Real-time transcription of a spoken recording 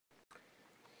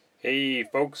Hey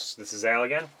folks, this is Al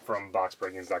again from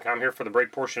BoxBreakings.com here for the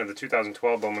break portion of the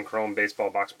 2012 Bowman Chrome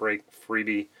Baseball Box Break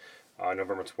freebie,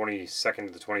 November 22nd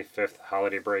to the 25th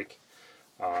holiday break.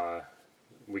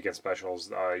 Weekend specials.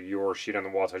 Your sheet on the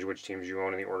wall tells you which teams you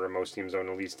own in the order most teams owned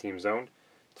and least teams owned.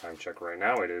 Time check right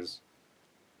now. It is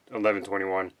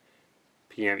 11:21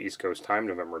 p.m. East Coast time,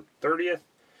 November 30th.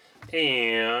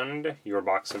 And your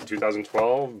box of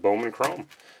 2012 Bowman Chrome.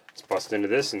 Let's bust into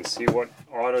this and see what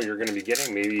auto you're going to be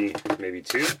getting. Maybe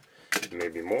two,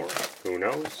 maybe more. Who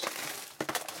knows?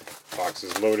 Box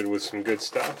is loaded with some good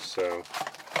stuff, so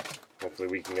hopefully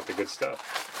we can get the good stuff.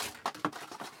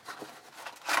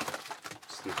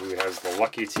 See who has the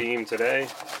lucky team today,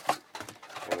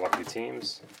 or lucky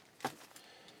teams.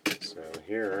 So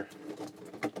here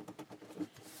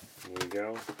you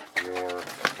go, your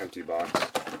empty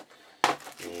box,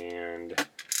 and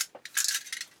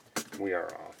we are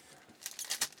off.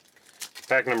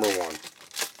 Pack number 1.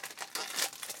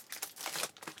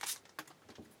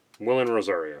 Willen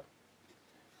Rosario.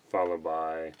 Followed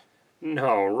by,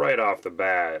 no, right off the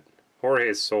bat,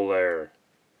 Jorge Soler.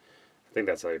 I think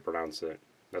that's how you pronounce it.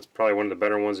 That's probably one of the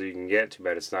better ones that you can get. Too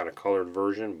bad it's not a colored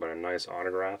version, but a nice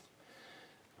autograph.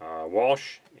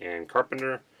 Walsh and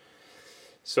Carpenter.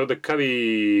 So the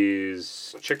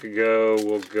Cubbies, Chicago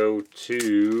will go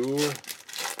to,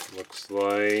 looks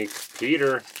like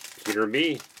Peter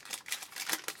B.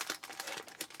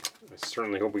 I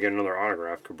certainly hope we get another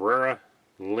autograph. Cabrera,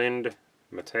 Lind,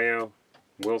 Mateo,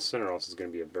 Wilson, or else it's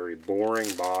going to be a very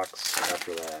boring box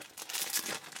after that.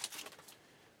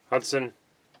 Hudson,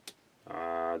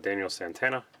 Daniel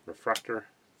Santana, Refractor,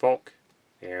 Falk,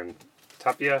 and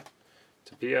Tapia,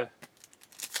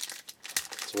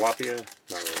 Tilapia,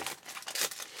 not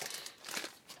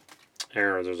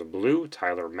really. And there's a blue,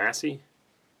 Tyler Massey,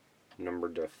 number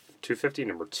 250,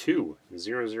 number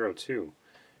 2/002.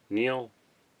 Neil,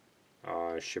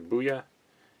 Shibuya,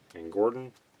 and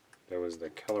Gordon. That was the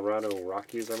Colorado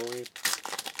Rockies, I believe.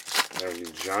 That would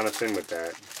be Jonathan with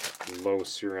that low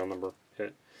serial number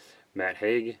hit. Matt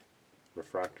Haig,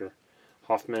 Refractor.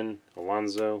 Hoffman,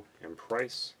 Alonso, and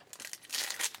Price.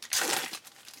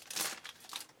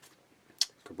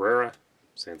 Cabrera,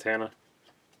 Santana.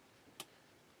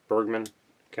 Bergman,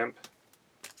 Kemp.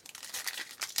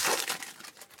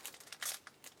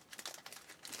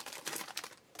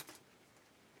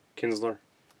 Kinsler,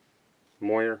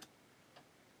 Moyer,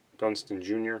 Dunston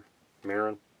Jr.,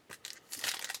 Marin,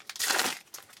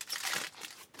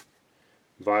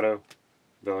 Votto,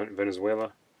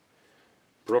 Venezuela,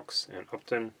 Brooks and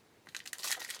Upton,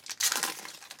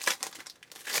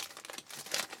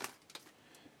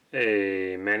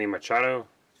 Manny Machado,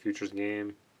 Futures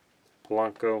Game,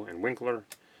 Polanco and Winkler,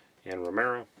 and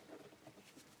Romero.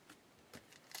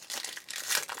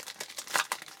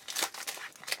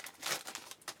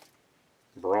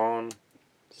 Braun,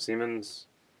 Siemens,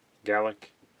 Gallick,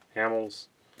 Hamels,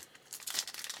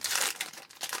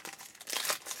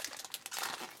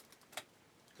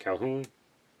 Calhoun,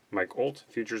 Mike Olt,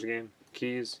 Futures Game,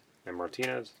 Keys, and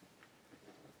Martinez.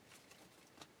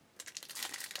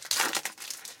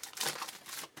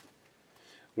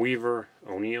 Weaver,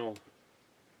 O'Neill,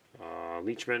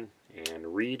 Leachman,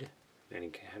 and Reed. And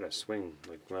he had a swing,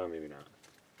 like, well, maybe not.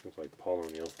 Looked like Paul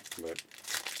O'Neill, but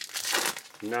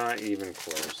not even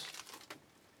close.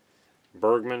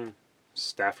 Bergman,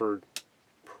 Stafford,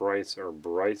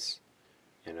 Bryce,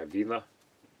 and Avila.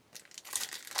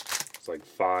 It's like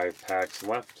 5 packs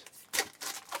left.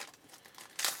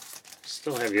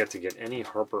 Still have yet to get any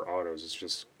Harper autos. It's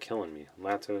just killing me.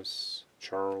 Latos,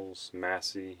 Charles,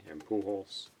 Massey, and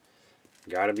Pujols.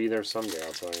 Gotta be there someday,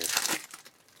 I'll tell you.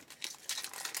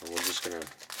 And we're just gonna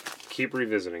keep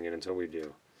revisiting it until we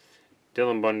do.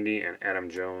 Dylan Bundy and Adam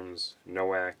Jones,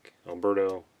 Nowak,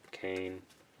 Alberto, Kane.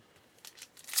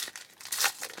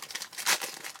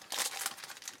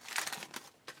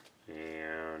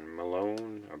 And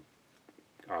Malone,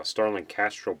 Starling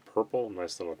Castro Purple,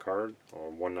 nice little card,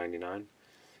 $1.99.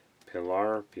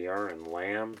 Pilar, PR, and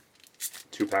Lamb,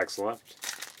 2 packs left.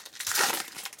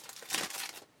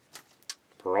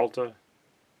 Peralta,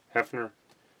 Hefner,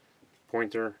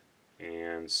 Pointer,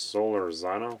 and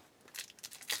Solorzano.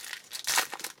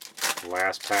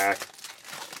 Last pack,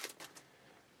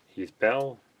 Heath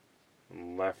Bell,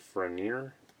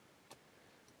 Lafreniere,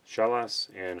 Chalas,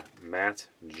 and Matt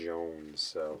Jones.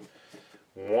 So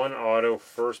 1 auto,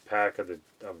 first pack of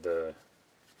the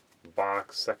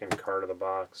box, second card of the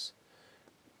box.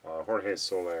 Jorge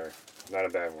Soler, not a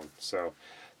bad one. So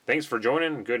thanks for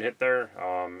joining. Good hit there.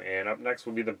 And up next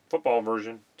will be the football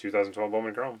version, 2012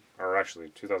 Bowman Chrome, or actually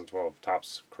 2012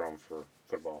 Topps Chrome for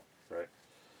football, right?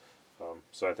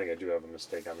 So I think I do have a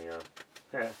mistake on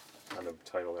the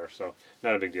title there. So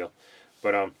not a big deal.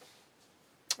 But all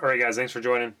right, guys, thanks for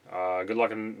joining. Good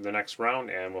luck in the next round,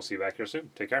 and we'll see you back here soon.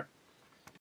 Take care.